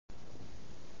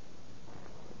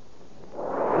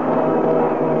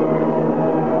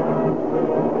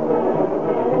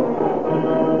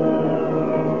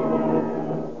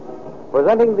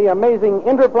presenting the amazing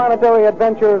interplanetary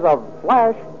adventures of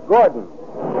Flash Gordon.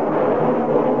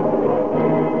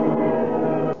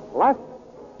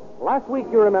 Last week,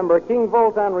 you remember, King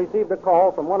Voltan received a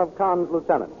call from one of Khan's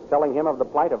lieutenants, telling him of the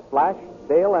plight of Flash,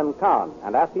 Dale, and Khan,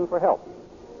 and asking for help.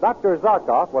 Dr.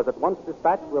 Zarkoff was at once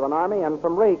dispatched with an army and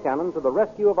some ray cannon to the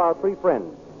rescue of our three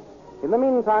friends. In the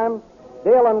meantime,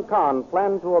 Dale and Khan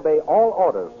planned to obey all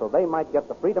orders so they might get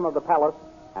the freedom of the palace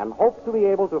and hoped to be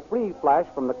able to free Flash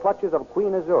from the clutches of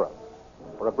Queen Azura.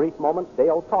 For a brief moment,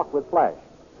 Dale talked with Flash,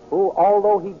 who,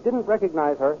 although he didn't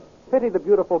recognize her, pitied the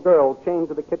beautiful girl chained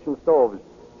to the kitchen stoves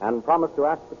and promised to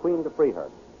ask the Queen to free her.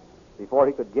 Before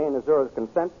he could gain Azura's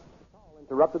consent, Saul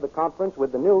interrupted the conference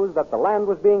with the news that the land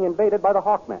was being invaded by the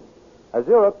Hawkmen.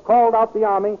 Azura called out the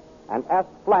army and asked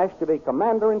Flash to be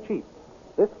commander-in-chief.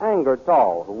 This angered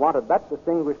Saul, who wanted that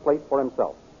distinguished place for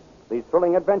himself. These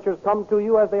thrilling adventures come to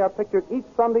you as they are pictured each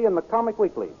Sunday in the Comic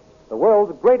Weekly, the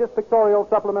world's greatest pictorial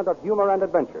supplement of humor and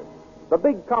adventure. The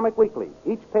Big Comic Weekly,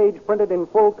 each page printed in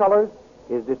full colors,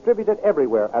 is distributed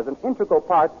everywhere as an integral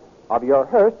part of your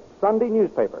Hearst Sunday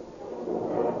newspaper.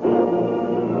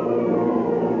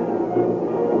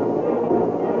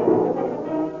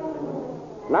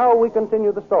 Now we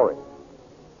continue the story.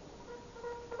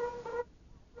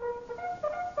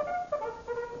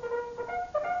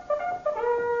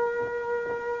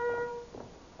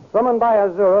 Summoned by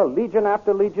Azura, legion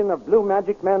after legion of blue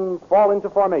magic men fall into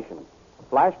formation.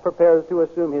 Flash prepares to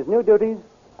assume his new duties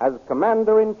as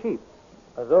commander-in-chief.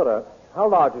 Azura, how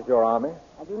large is your army?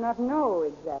 I do not know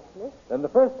exactly. Then the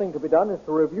first thing to be done is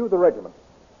to review the regiment.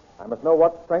 I must know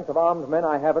what strength of armed men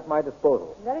I have at my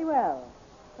disposal. Very well.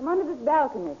 Come under this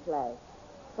balcony, Flash.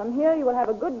 From here you will have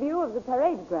a good view of the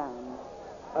parade ground.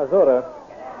 Azura,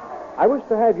 I wish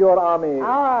to have your army... Our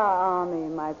army,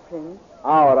 my prince.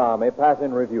 Our army pass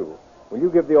in review. Will you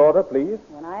give the order, please?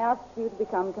 When I asked you to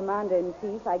become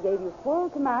commander-in-chief, I gave you full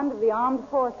command of the armed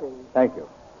forces. Thank you.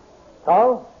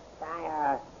 Saul?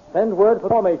 Sire. Send word for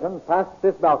formation past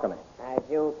this balcony. As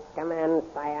you command,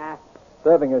 sire.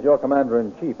 Serving as your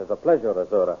commander-in-chief is a pleasure,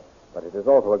 Azura, but it is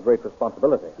also a great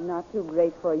responsibility. Not too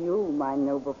great for you, my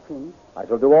noble prince. I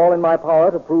shall do all in my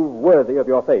power to prove worthy of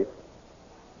your faith.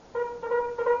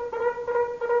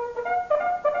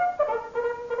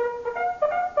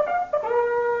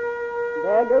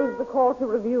 There goes the call to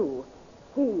review.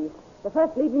 See, the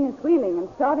First Legion is wheeling and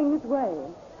starting this way.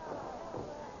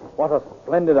 What a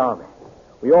splendid army.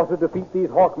 We ought to defeat these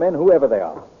Hawkmen, whoever they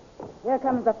are. Here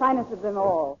comes the finest of them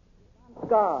all.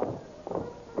 Guard.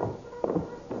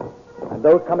 And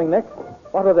those coming next?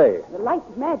 What are they? The light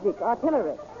magic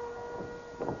artillery.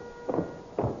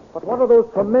 But what are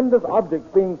those tremendous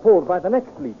objects being pulled by the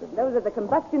next legion? Those are the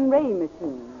combustion ray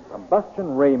machines.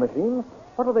 Combustion ray machines?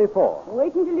 What are they for?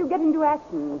 Wait until you get into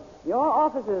action. Your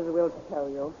officers will tell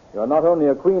you. You're not only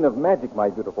a queen of magic, my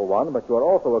beautiful one, but you're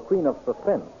also a queen of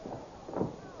suspense.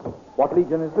 What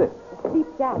legion is this? The sleep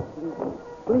gas legion.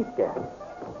 Sleep gas.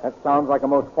 That sounds like a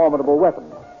most formidable weapon.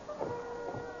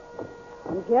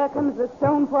 And here comes the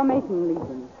stone formation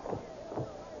legion.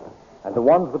 And the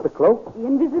ones with the cloak? The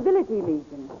invisibility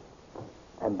legion.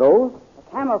 And those? The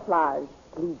camouflage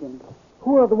legion.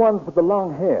 Who are the ones with the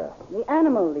long hair? The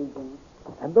animal legion.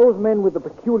 And those men with the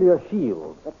peculiar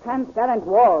shields? The transparent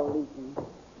wall legion.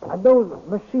 And those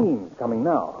machines coming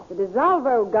now? The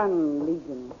dissolvo gun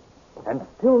legion. And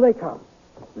still they come.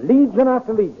 Legion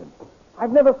after legion.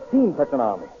 I've never seen such an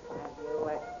army.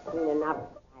 Have you seen enough,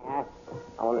 sire?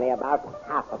 Only about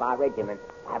half of our regiments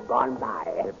have gone by.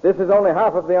 If this is only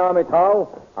half of the army,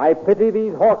 Tal, I pity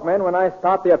these Hawkmen when I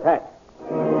start the attack.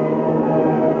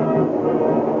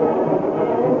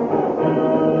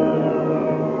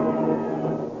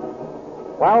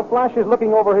 While Flash is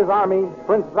looking over his army,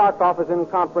 Prince Zarkoff is in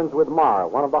conference with Mar,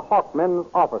 one of the Hawkmen's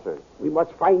officers. We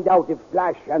must find out if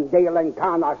Flash and Dale and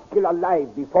Khan are still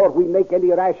alive before we make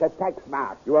any rash attacks,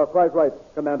 Mar. You are quite right,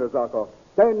 Commander Zarkoff.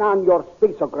 Turn on your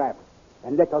spaceograph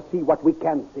and let us see what we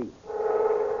can see.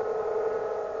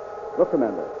 Look,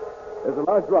 Commander. There's a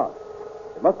large rock.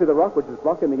 It must be the rock which is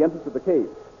blocking the entrance of the cave,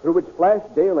 through which Flash,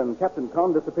 Dale, and Captain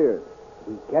Khan disappeared.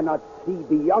 We cannot see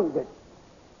beyond it.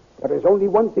 There is only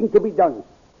one thing to be done.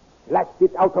 Blast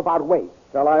it out of our way.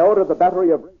 Shall I order the battery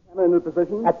of ray cannon into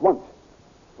position? At once.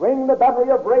 Bring the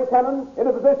battery of ray cannon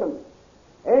into position.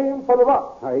 Aim for the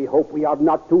rock. I hope we are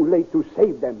not too late to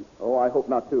save them. Oh, I hope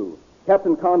not, too.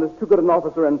 Captain Khan is too good an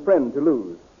officer and friend to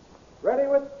lose. Ready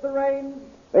with the range?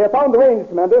 They have found the range,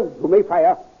 Commander. You may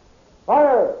fire.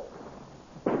 Fire!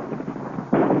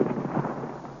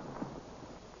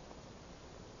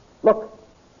 Look,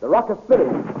 the rock is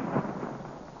splitting.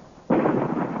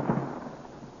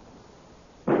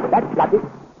 That's got it.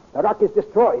 The rock is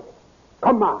destroyed.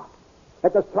 Come, Ma.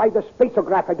 Let us try the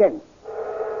spacograph again.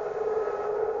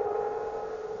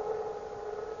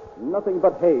 Nothing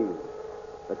but haze.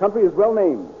 The country is well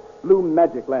named. Blue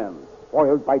Magic Land.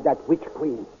 Spoiled by that witch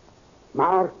queen.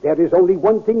 Mar, there is only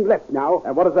one thing left now.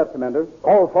 And what is that, Commander?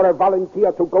 Call for a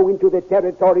volunteer to go into the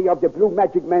territory of the Blue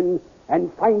Magic Men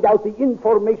and find out the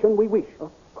information we wish.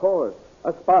 Of course.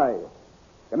 A spy.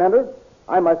 Commander,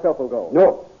 I myself will go.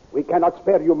 No, we cannot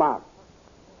spare you, Mar.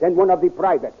 Send one of the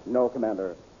privates. No,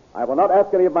 Commander. I will not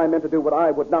ask any of my men to do what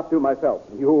I would not do myself.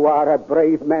 You are a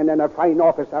brave man and a fine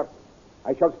officer.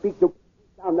 I shall speak to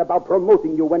Down about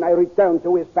promoting you when I return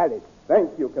to his palace.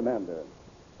 Thank you, Commander.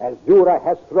 Azura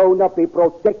has thrown up a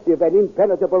protective and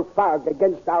impenetrable fog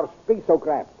against our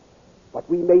spacograph. But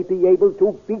we may be able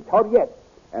to beat her yet.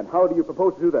 And how do you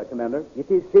propose to do that, Commander? It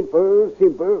is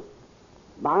simple.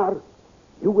 Mar,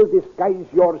 you will disguise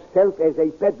yourself as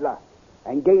a peddler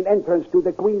and gain entrance to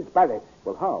the Queen's palace.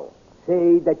 Well, how?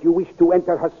 Say that you wish to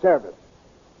enter her service.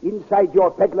 Inside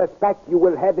your peddler's pack, you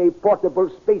will have a portable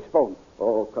space phone.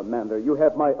 Oh, Commander, you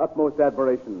have my utmost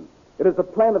admiration. It is the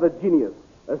plan of a genius,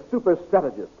 a super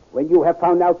strategist. When you have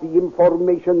found out the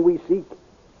information we seek,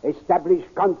 establish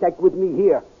contact with me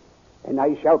here, and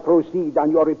I shall proceed on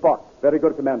your report. Very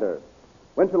good, Commander.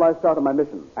 When shall I start on my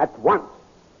mission? At once.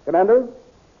 Commander,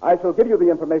 I shall give you the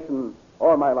information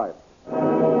or my life.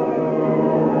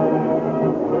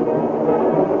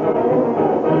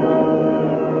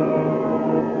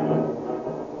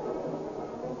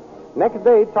 Next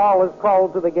day, Tal is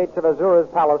called to the gates of Azura's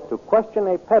palace to question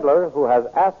a peddler who has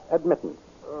asked admittance.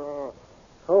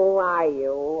 Who are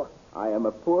you? I am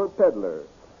a poor peddler,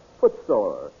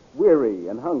 footsore, weary,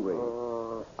 and hungry.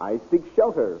 I seek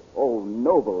shelter, O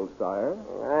noble sire.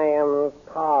 I am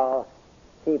Tal,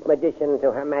 Chief Magician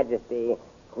to Her Majesty,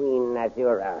 Queen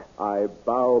Azura. I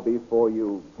bow before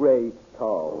you, great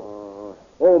Tal.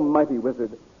 O mighty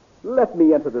wizard, let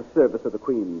me enter the service of the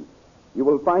Queen. You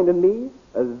will find in me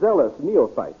a zealous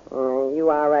neophyte. You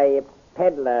are a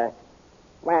peddler.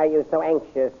 Why are you so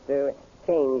anxious to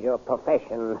change your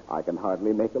profession? I can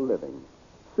hardly make a living.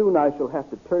 Soon I shall have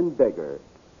to turn beggar.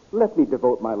 Let me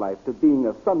devote my life to being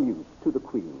of some use to the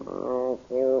Queen.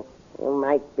 You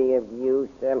might be of use.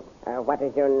 What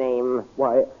is your name?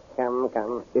 Why,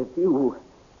 Come. if you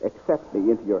accept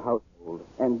me into your household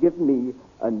and give me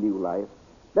a new life,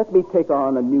 let me take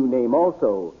on a new name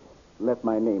also. Let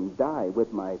my name die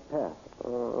with my past.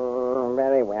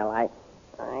 Very well. I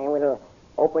will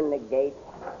open the gate.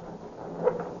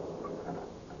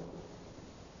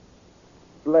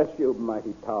 Bless you,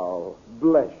 mighty Tal.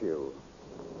 Bless you.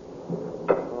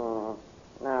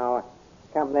 Now,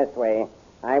 come this way.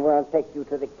 I will take you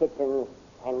to the kitchen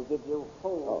and give you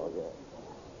food. Oh,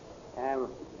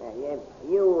 yes.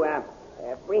 You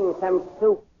bring some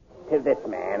soup to this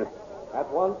man. At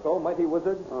once, oh mighty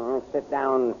wizard. Sit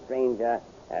down, stranger.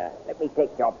 Let me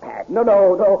take your pack. No.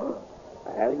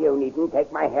 Well, you needn't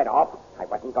take my head off. I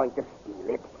wasn't going to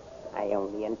steal it. I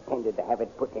only intended to have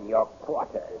it put in your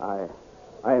quarters.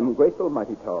 I am grateful,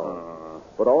 mighty Tal.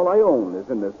 But all I own is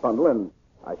in this bundle, and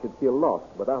I should feel lost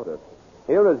without it.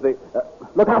 Here is the...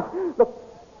 look out! Look!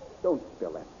 Don't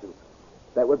spill that soup.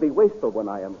 That would be wasteful when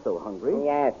I am so hungry.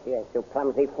 Yes, you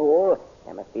clumsy fool.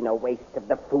 There must be no waste of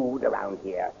the food around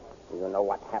here. You know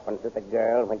what happened to the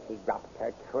girl when she dropped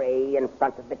her tray in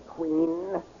front of the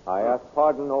Queen? I ask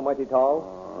pardon, O mighty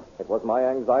Tal. It was my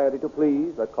anxiety to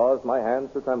please that caused my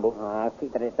hands to tremble. See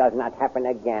that it does not happen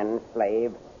again,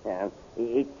 slave.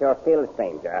 Eat your fill,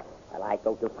 stranger, while I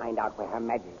go to find out where Her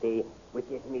Majesty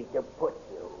wishes me to put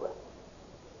you.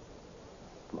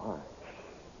 March.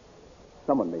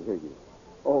 Someone may hear you.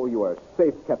 Oh, you are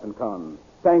safe, Captain Khan.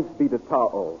 Thanks be to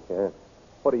Ta'o. Yes.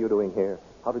 What are you doing here?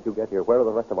 How did you get here? Where are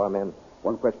the rest of our men?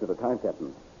 One question at a time,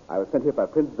 Captain. I was sent here by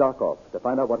Prince Zarkoff to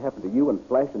find out what happened to you and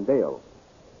Flash and Dale.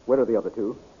 Where are the other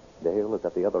two? Dale is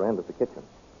at the other end of the kitchen,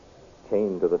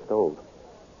 chained to the stove.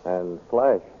 And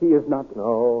Flash... He is not...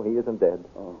 No, he isn't dead.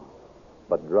 Oh.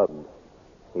 But drugged.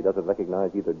 He doesn't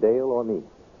recognize either Dale or me.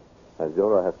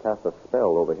 Azura has cast a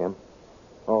spell over him.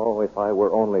 Oh, if I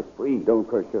were only free. Don't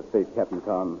curse your fate, Captain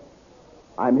Khan.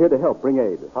 I'm here to help bring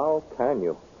aid. How can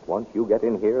you? Once you get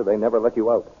in here, they never let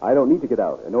you out. I don't need to get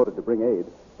out in order to bring aid.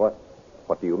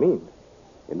 What do you mean?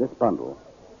 In this bundle,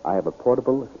 I have a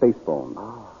portable space phone.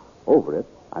 Over it,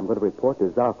 I'm going to report to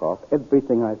Zarkoff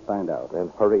everything I find out.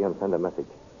 Then hurry and send a message.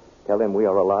 Tell him we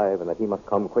are alive and that he must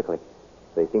come quickly.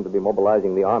 They seem to be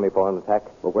mobilizing the army for an attack.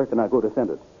 Well, where can I go to send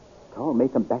it? Tal may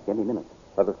come back any minute.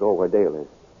 Let us go where Dale is.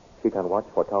 She can watch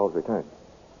for Tal's return.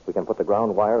 We can put the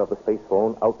ground wire of the space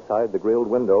phone outside the grilled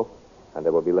window, and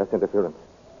there will be less interference.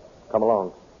 Come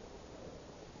along.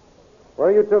 Where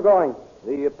are you two going?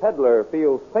 The peddler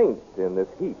feels faint in this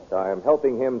heat. I am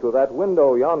helping him to that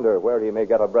window yonder where he may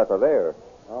get a breath of air.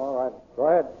 All right, go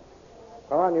ahead.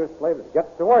 Come on, you slaves.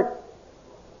 Get to work.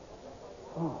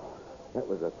 Oh, that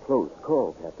was a close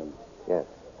call, Captain. Yes.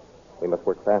 We must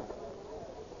work fast.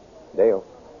 Dale,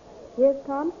 Yes,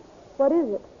 Tom? What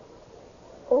is it?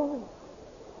 Oh,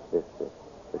 this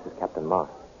is Captain Marr.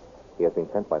 He has been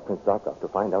sent by Prince Zarkoff to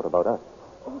find out about us.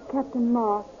 oh, Captain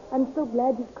Marr, I'm so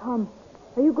glad you've come.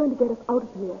 Are you going to get us out of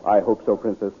here? I hope so,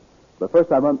 Princess. But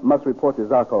first I must report to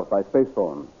Zarkoff by space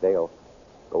phone. Dale,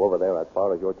 go over there as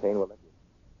far as your chain will let you.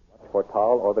 Watch for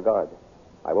Tal or the guard.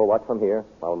 I will watch from here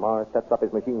while Marr sets up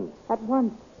his machine. At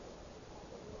once.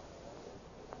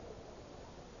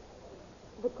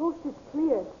 The coast is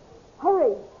clear.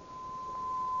 Hurry.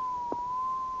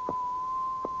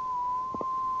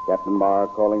 Captain Marr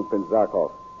calling Prince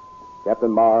Zarkoff.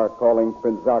 Captain Marr calling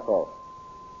Prince Zarkoff.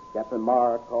 Captain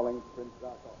Marr calling Prince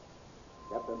Zarkoff.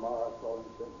 Captain Marr calling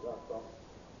Prince Zarkoff.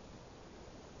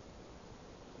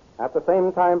 At the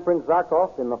same time, Prince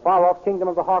Zarkoff, in the far-off kingdom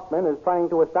of the Hawkmen, is trying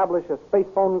to establish a space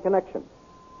phone connection.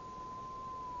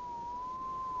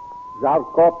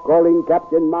 Zarkoff calling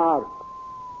Captain Marr.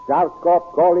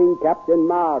 Zarkoff calling Captain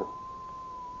Marr.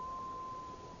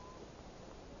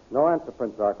 No answer,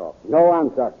 Prince Zarkoff. No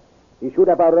answer. He should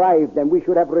have arrived, and we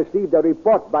should have received a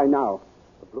report by now.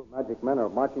 The blue magic men are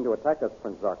marching to attack us,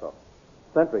 Prince Zarkoff.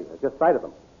 Sentry has just sighted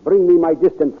them. Bring me my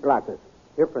distance glasses.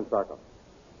 Here, Prince Zarkoff.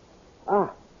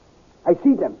 Ah, I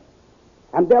see them.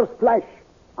 And there's Flash,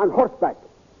 on horseback.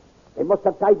 They must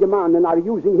have tied him on and are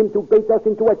using him to bait us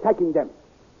into attacking them.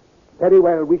 Very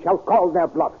well, we shall call their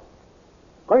bluff.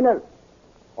 Colonel,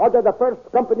 order the first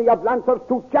company of Lancers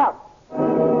to charge.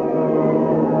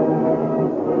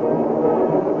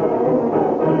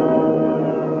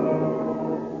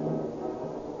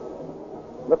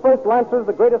 The first Lancers,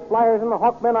 the greatest flyers in the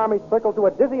Hawkmen army, circle to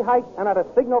a dizzy height and at a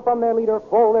signal from their leader,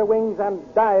 fold their wings and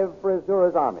dive for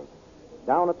Azura's army.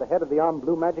 Down at the head of the armed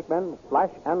blue magic men, Flash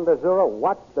and Azura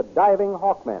watch the diving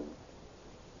Hawkmen.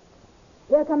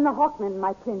 Here come the Hawkmen,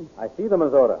 my prince. I see them,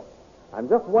 Azura. I'm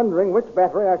just wondering which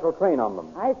battery I shall train on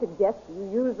them. I suggest you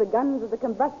use the guns of the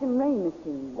combustion ray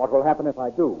machine. What will happen if I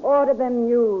do? Order them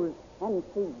used and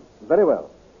see. Very well.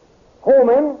 Ho,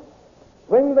 men!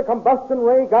 Swing the combustion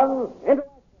ray guns into...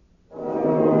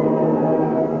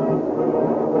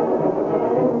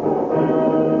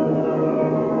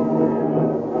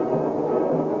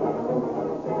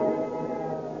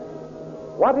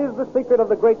 What is the secret of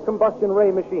the great combustion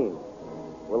ray machine?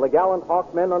 Will the gallant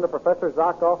Hawkmen under Professor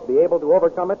Zarkoff be able to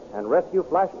overcome it and rescue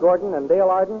Flash Gordon and Dale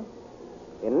Arden?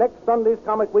 In next Sunday's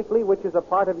Comic Weekly, which is a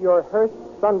part of your Hearst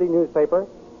Sunday newspaper,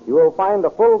 you will find a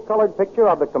full-colored picture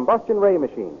of the combustion ray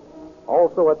machine.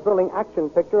 Also a thrilling action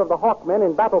picture of the Hawkmen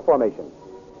in battle formation.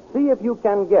 See if you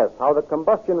can guess how the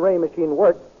combustion ray machine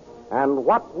works and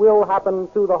what will happen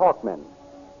to the Hawkmen.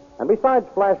 And besides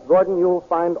Flash Gordon, you'll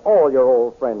find all your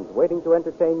old friends waiting to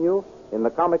entertain you in the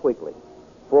Comic Weekly.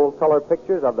 Full-color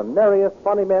pictures of the merriest,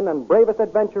 funny men and bravest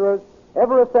adventurers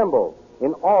ever assembled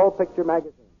in all picture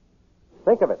magazines.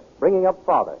 Think of it, bringing up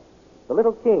Father, the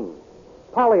Little King,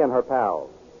 Polly and her pals,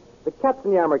 the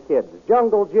Katzenjammer Kids,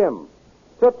 Jungle Jim,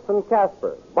 Toots and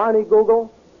Casper, Barney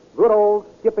Google, good old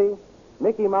Skippy,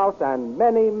 Mickey Mouse, and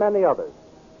many, many others.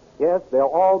 Yes, they'll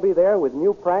all be there with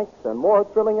new pranks and more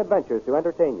thrilling adventures to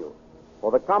entertain you. For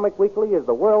the Comic Weekly is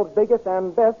the world's biggest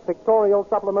and best pictorial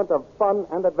supplement of fun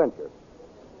and adventure.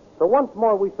 So once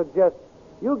more we suggest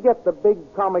you get the big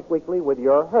Comic Weekly with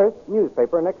your Hearst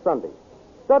newspaper next Sunday.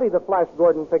 Study the Flash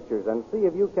Gordon pictures and see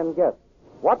if you can guess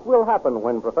what will happen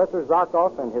when Professor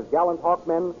Zarkoff and his gallant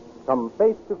Hawkmen come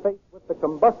face to face with the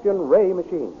combustion ray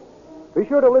machine. Be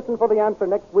sure to listen for the answer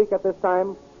next week at this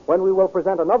time when we will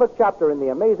present another chapter in the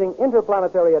amazing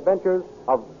interplanetary adventures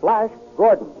of Flash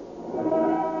Gordon.